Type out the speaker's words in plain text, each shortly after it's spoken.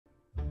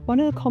One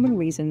of the common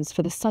reasons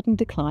for the sudden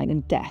decline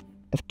and death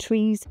of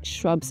trees,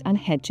 shrubs and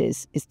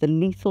hedges is the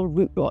lethal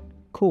root rot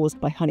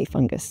caused by honey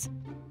fungus.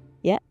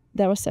 Yet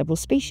there are several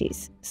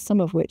species, some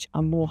of which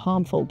are more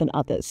harmful than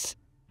others.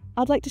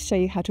 I'd like to show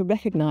you how to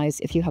recognise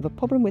if you have a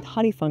problem with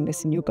honey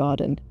fungus in your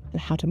garden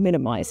and how to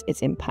minimise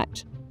its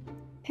impact.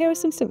 Here are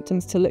some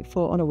symptoms to look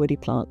for on a woody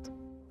plant.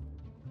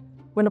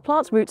 When a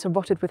plant's roots are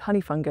rotted with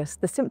honey fungus,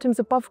 the symptoms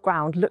above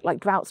ground look like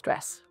drought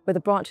stress, where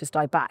the branches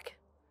die back.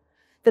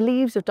 The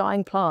leaves of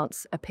dying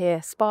plants appear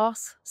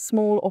sparse,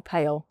 small or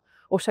pale,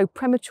 or show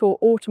premature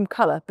autumn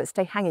colour but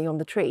stay hanging on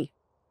the tree.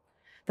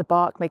 The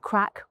bark may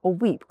crack or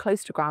weep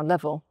close to ground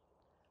level.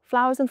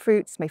 Flowers and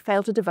fruits may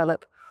fail to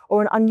develop,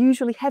 or an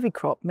unusually heavy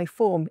crop may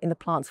form in the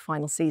plant's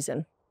final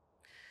season.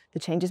 The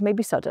changes may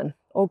be sudden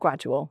or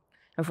gradual,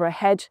 and for a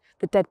hedge,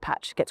 the dead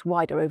patch gets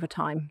wider over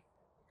time.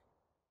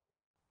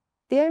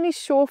 The only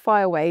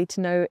surefire way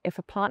to know if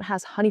a plant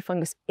has honey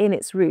fungus in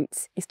its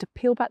roots is to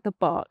peel back the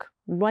bark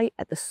right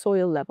at the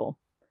soil level.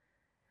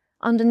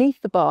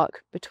 Underneath the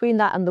bark, between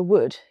that and the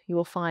wood, you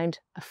will find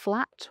a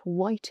flat,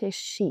 whitish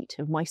sheet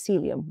of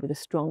mycelium with a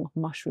strong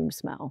mushroom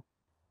smell.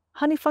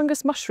 Honey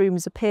fungus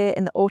mushrooms appear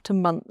in the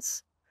autumn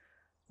months.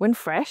 When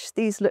fresh,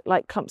 these look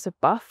like clumps of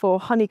buff or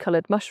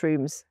honey-coloured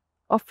mushrooms,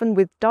 often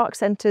with dark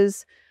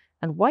centres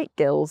and white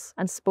gills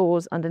and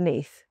spores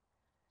underneath.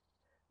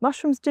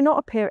 Mushrooms do not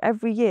appear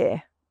every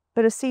year,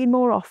 but are seen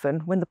more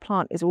often when the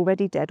plant is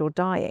already dead or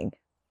dying.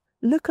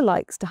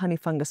 Lookalikes to honey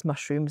fungus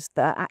mushrooms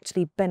that are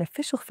actually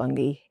beneficial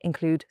fungi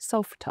include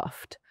sulphur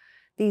tuft.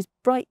 These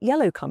bright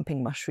yellow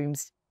clumping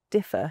mushrooms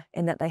differ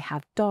in that they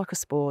have darker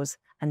spores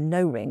and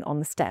no ring on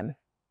the stem.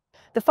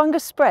 The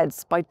fungus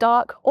spreads by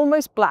dark,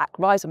 almost black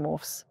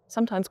rhizomorphs,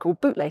 sometimes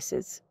called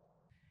bootlaces.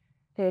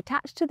 They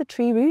attach to the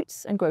tree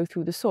roots and grow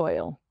through the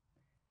soil.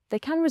 They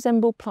can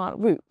resemble plant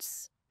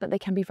roots, but they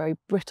can be very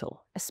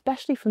brittle,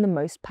 especially from the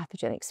most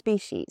pathogenic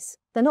species.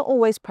 They're not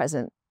always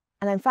present,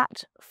 and in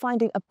fact,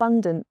 finding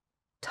abundant,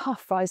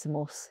 tough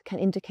rhizomorphs can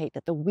indicate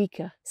that the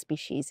weaker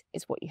species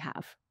is what you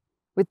have.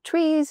 With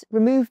trees,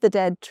 remove the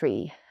dead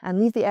tree and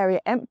leave the area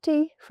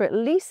empty for at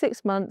least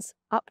 6 months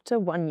up to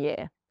 1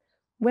 year.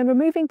 When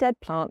removing dead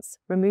plants,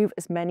 remove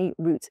as many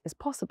roots as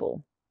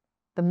possible.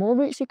 The more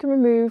roots you can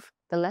remove,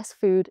 the less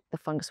food the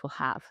fungus will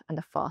have and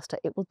the faster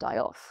it will die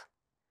off.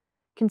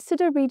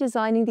 Consider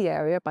redesigning the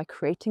area by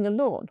creating a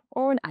lawn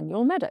or an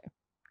annual meadow.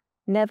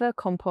 Never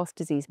compost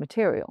diseased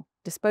material.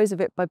 Dispose of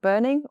it by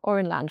burning or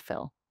in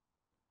landfill.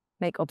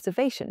 Make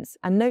observations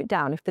and note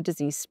down if the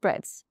disease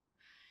spreads.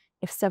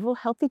 If several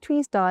healthy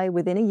trees die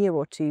within a year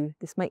or two,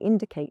 this may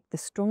indicate the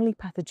strongly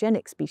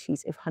pathogenic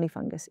species of honey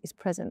fungus is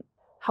present.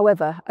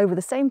 However, over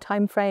the same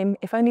time frame,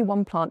 if only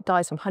one plant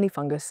dies from honey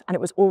fungus and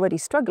it was already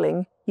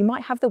struggling, you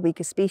might have the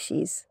weaker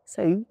species,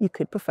 so you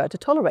could prefer to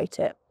tolerate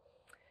it.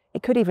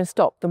 It could even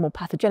stop the more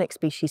pathogenic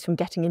species from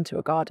getting into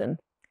a garden.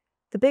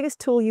 The biggest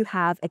tool you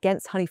have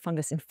against honey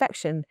fungus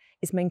infection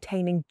is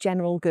maintaining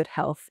general good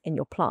health in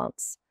your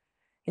plants.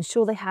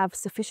 Ensure they have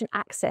sufficient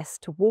access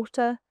to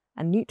water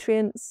and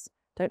nutrients,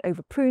 don't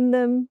over-prune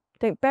them,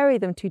 don't bury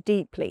them too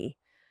deeply,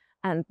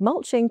 and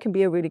mulching can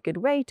be a really good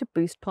way to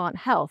boost plant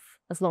health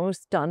as long as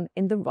it's done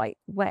in the right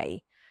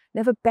way.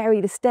 Never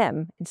bury the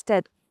stem,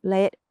 instead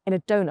lay it in a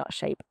donut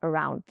shape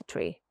around the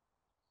tree.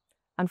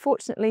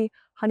 Unfortunately,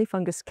 honey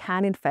fungus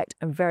can infect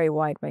a very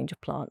wide range of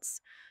plants,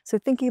 so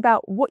thinking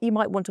about what you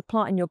might want to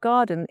plant in your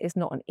garden is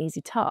not an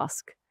easy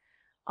task.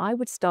 I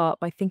would start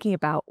by thinking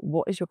about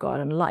what is your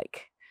garden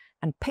like,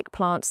 and pick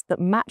plants that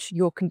match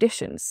your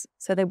conditions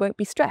so they won't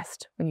be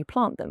stressed when you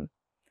plant them.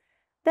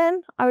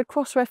 Then I would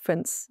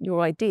cross-reference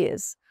your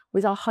ideas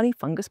with our honey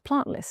fungus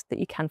plant list that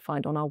you can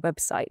find on our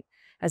website,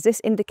 as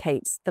this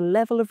indicates the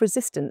level of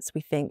resistance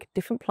we think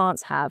different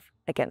plants have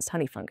against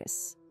honey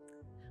fungus.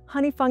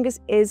 Honey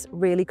fungus is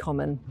really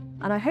common,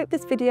 and I hope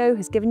this video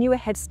has given you a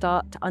head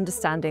start to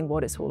understanding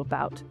what it's all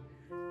about.